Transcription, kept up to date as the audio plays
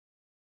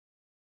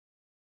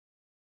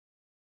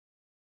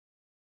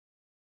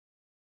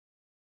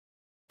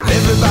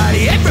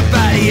everybody,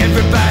 everybody,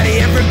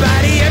 everybody,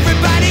 everybody,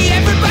 everybody,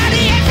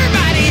 everybody,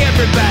 everybody,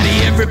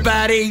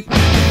 everybody,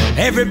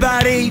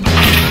 everybody,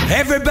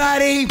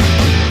 everybody,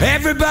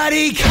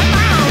 everybody, come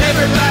on,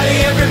 everybody,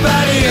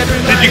 everybody,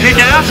 everybody. Did you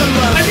kick ass?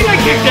 I think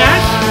I kicked ass.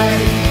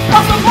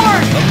 Muscle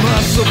boy. A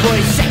muscle boy,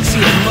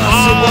 sexy, a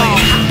muscle boy,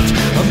 hot.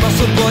 A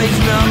muscle boy's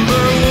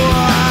number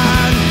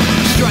one.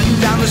 Strutting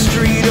down the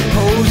street or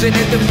posing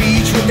at the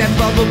beach with that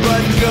bubble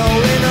butt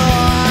going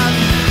on.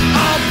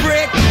 All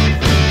brick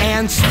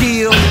and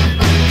steel,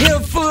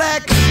 he'll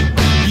flex,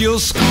 you'll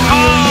squeal.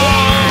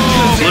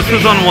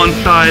 Melissa's on one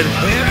side,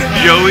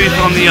 Joey's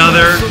on the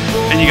other,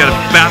 and you got a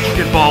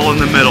basketball in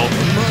the middle.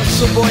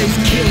 Muscle boy's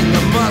king,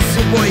 a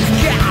muscle boy's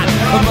god.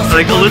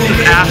 Like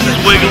Alyssa's ass is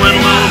wiggling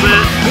a little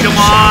bit. Come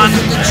on.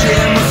 The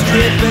gym is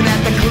dripping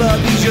at the club.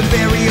 He's your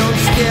very own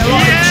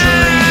steroid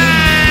dream.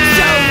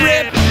 So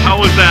rip. How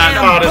was that?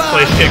 Oh, this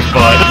place kicks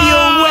butt.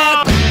 You're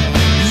wet,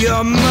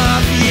 you're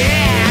muff,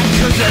 yeah.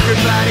 'Cause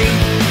everybody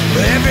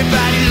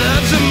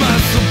loves a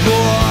muscle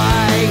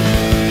boy.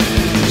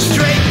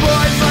 Straight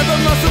boys love a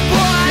muscle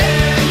boy.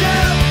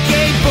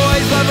 Gay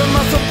boys love a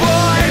muscle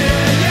boy.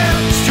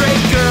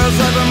 Straight girls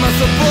love a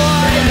muscle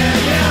boy.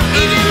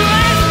 Even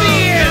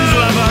lesbians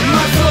love a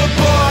muscle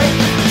boy.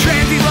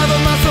 Transies love a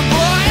muscle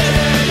boy.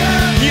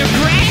 Your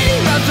granny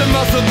loves a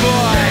muscle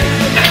boy.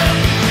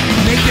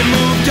 Make your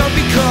move, don't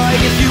be coy.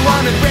 If you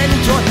want a brand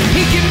new toy,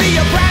 he can be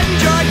your pride and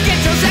joy. Get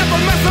yourself a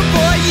muscle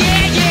boy,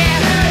 yeah, yeah.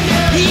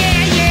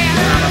 Yeah, yeah.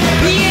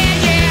 Yeah,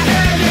 yeah.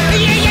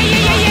 Yeah, yeah,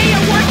 yeah, yeah,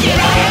 yeah. Work it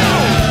out.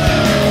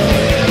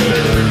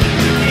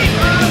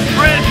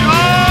 Bridge,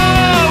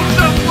 oh,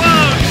 so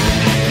close.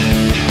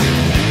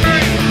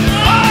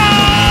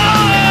 Oh!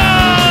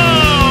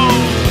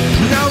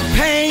 No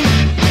pain,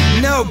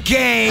 no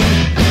gain,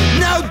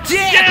 no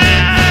dick,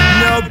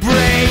 no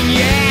brain,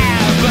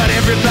 yeah. But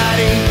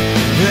everybody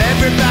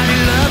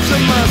loves a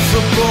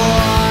muscle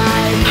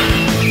boy.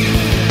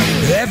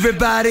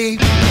 Everybody.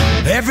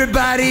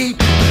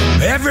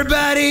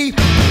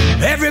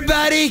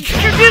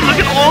 You did, look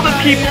at all the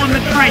people in the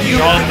train.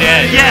 You're all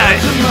dead. Yeah.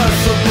 Loves a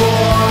muscle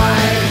boy.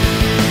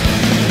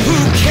 Who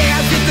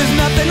cares if there's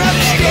nothing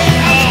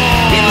upstairs?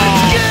 He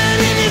looks good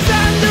in his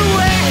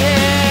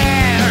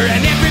underwear.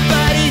 And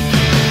everybody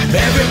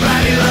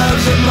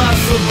loves a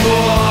muscle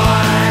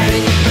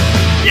boy.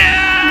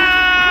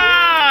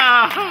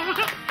 Yeah!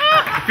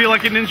 You feel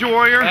like a Ninja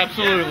Warrior?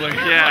 Absolutely.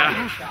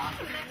 Yeah.